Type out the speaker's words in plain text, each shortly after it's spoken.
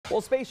Well,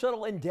 Space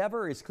Shuttle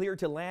Endeavour is cleared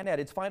to land at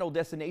its final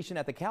destination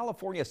at the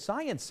California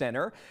Science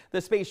Center.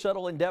 The Space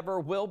Shuttle Endeavour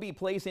will be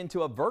placed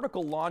into a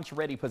vertical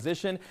launch-ready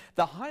position.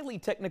 The highly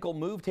technical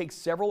move takes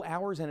several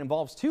hours and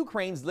involves 2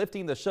 cranes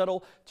lifting the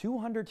shuttle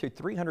 200 to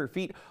 300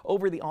 feet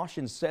over the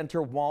ocean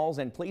center walls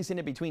and placing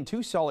it between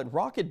 2 solid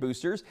rocket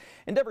boosters.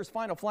 Endeavour's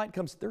final flight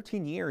comes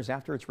 13 years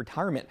after its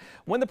retirement.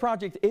 When the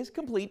project is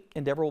complete,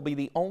 Endeavour will be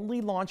the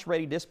only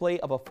launch-ready display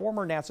of a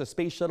former NASA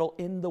space shuttle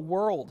in the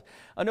world.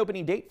 An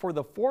opening date for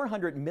the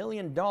 $400 million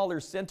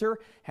center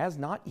has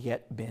not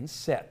yet been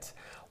set.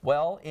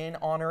 Well, in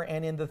honor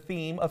and in the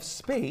theme of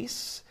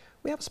space,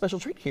 we have a special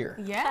treat here.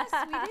 Yes,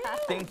 we do.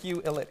 Thank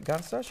you, Illet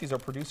Gansa. She's our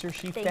producer.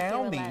 She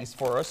found these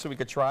for us so we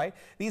could try.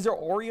 These are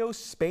Oreo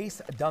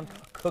Space Dunk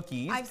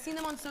Cookies. I've seen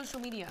them on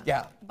social media.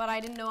 Yeah. But I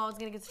didn't know I was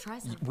going to get to try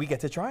some. We get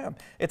to try them.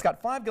 It's got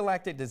 5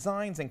 galactic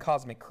designs and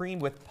cosmic cream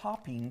with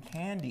popping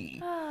candy.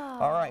 Oh.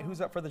 All right,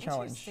 who's up for the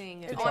challenge?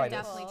 Interesting. To I'm try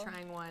definitely this?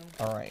 trying one.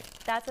 All right.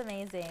 That's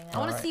amazing. I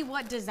want to see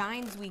what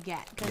designs we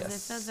get because it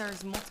says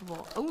there's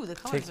multiple. Oh, the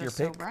colors are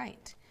so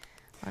bright.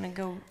 I'm going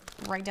to go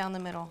right down the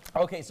middle.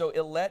 Okay, so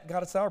Illet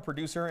Gansa, our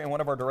producer, and one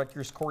of our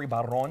directors, Corey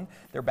Barron,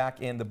 they're back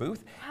in the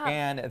booth,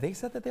 and they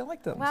said that they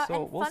liked them, well,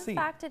 so and we'll fun see.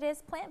 fact, it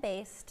is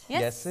plant-based.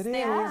 Yes, it is.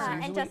 Yeah,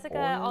 Usually and Jessica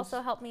Oreos.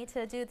 also helped me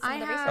to do some of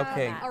the research I on have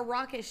that. a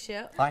rocket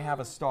ship. I have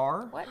a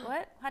star. What?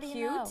 How do you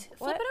Cute. know?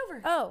 Flip it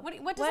over. Oh.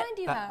 What design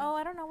do you have? Oh,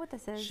 I don't know what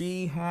this is.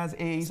 She has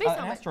an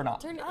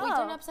astronaut. Wait,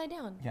 turn it upside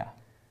down. Yeah.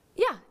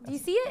 Yeah, do you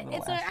see it? Little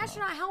It's an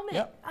astronaut helmet.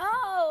 Yep.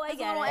 Oh, I It's a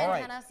get little it. All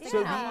right, antenna so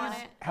sticking out on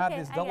these it. have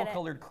Okay, this I get it.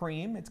 double-colored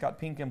cream. It's got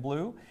pink and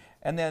blue,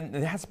 and then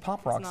it has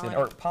pop rocks in,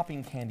 or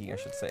popping candy, I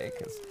should say.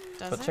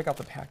 But check out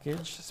the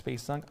package,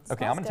 Space Dunk.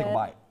 Okay, I'm gonna take a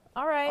bite.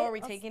 All right. Oh, are we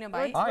taking a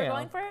bite? We're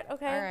going for it?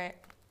 Okay. All right.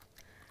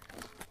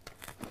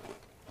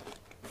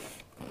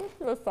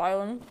 The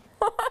silence.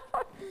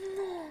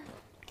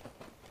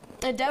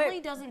 It definitely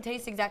doesn't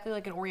taste exactly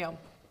like an Oreo.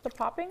 The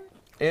popping?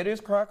 It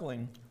is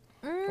crackling.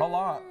 A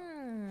lot.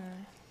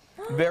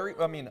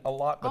 A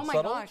lot, but oh my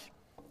subtle. gosh.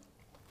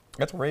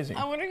 That's crazy.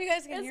 I wonder if you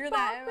guys can hear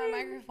that in my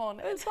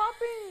microphone. It's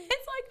popping.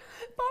 It's like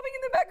popping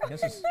in the back of my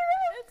This is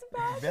It's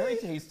popping. very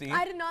tasty.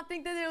 I did not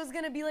think that it was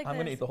going to be like I'm this.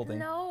 going to eat the whole thing.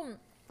 No.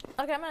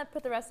 Okay, I'm gonna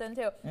put the rest in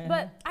too.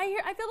 But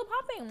I feel the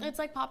popping. It's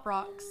like Pop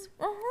Rocks.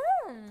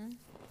 Uh-huh.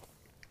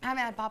 I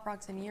haven't had Pop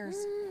Rocks in years.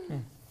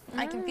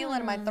 I can feel it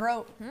in my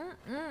throat.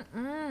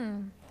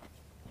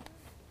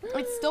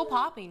 It's still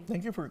popping.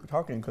 Thank you for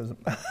talking, because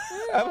I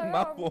have a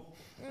mouthful.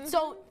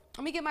 So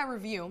let me get my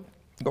review.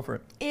 Go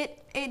for it.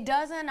 It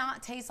does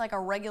not taste like a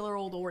regular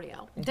old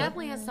Oreo. It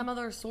definitely has some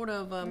other sort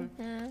of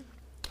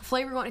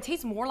flavor going. It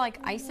tastes more like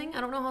icing.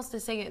 I don't know how else to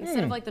say it.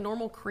 Instead of like the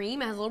normal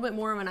cream, it has a little bit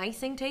more of an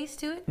icing taste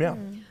to it. Yeah.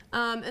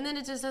 And then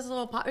it just has a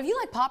little pop. If you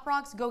like Pop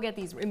Rocks, go get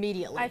these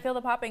immediately. I feel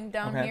the popping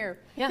down here.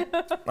 Yeah.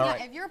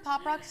 right. If you're a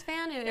Pop Rocks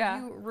fan, if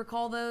you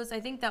recall those, I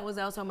think that was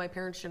also my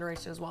parents'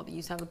 generation as well that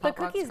used to have the Pop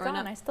Rocks. The cookie's growing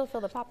gone. up. I still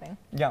feel the popping.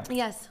 Yeah.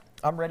 Yes.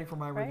 I'm ready for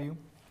my review.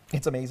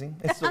 It's amazing.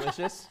 It's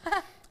delicious.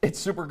 It's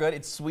super good.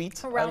 It's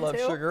sweet. I love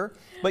sugar.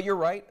 But you're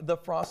right. The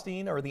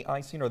frosting or the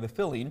icing or the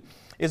filling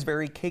is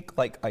very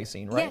cake-like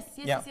icing, right?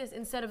 Yes.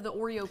 Instead of the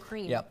Oreo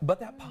cream. Yeah. But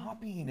that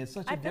popping is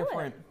such a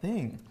different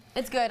thing.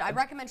 It's good. I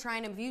recommend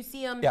trying them. If you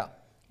see them,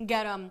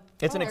 get them.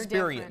 It's an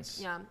experience.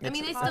 Yeah. I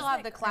mean, they still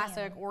have the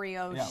classic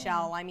Oreo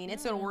shell. I mean,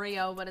 it's an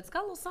Oreo, but it's got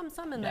a little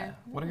something in there.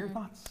 What are your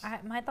thoughts?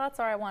 My thoughts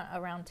are I want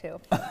a round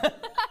 2.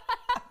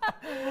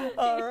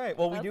 All right.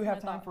 Well, we do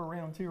have time for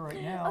round 2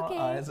 right now.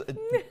 Okay.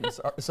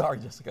 Sorry,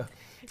 Jessica.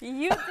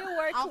 You do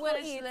work. I'll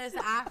finish this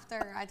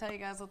after I tell you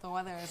guys what the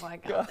weather is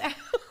like out there.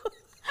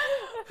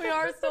 We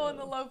are still in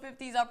the low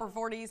 50s, upper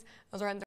 40s. Those are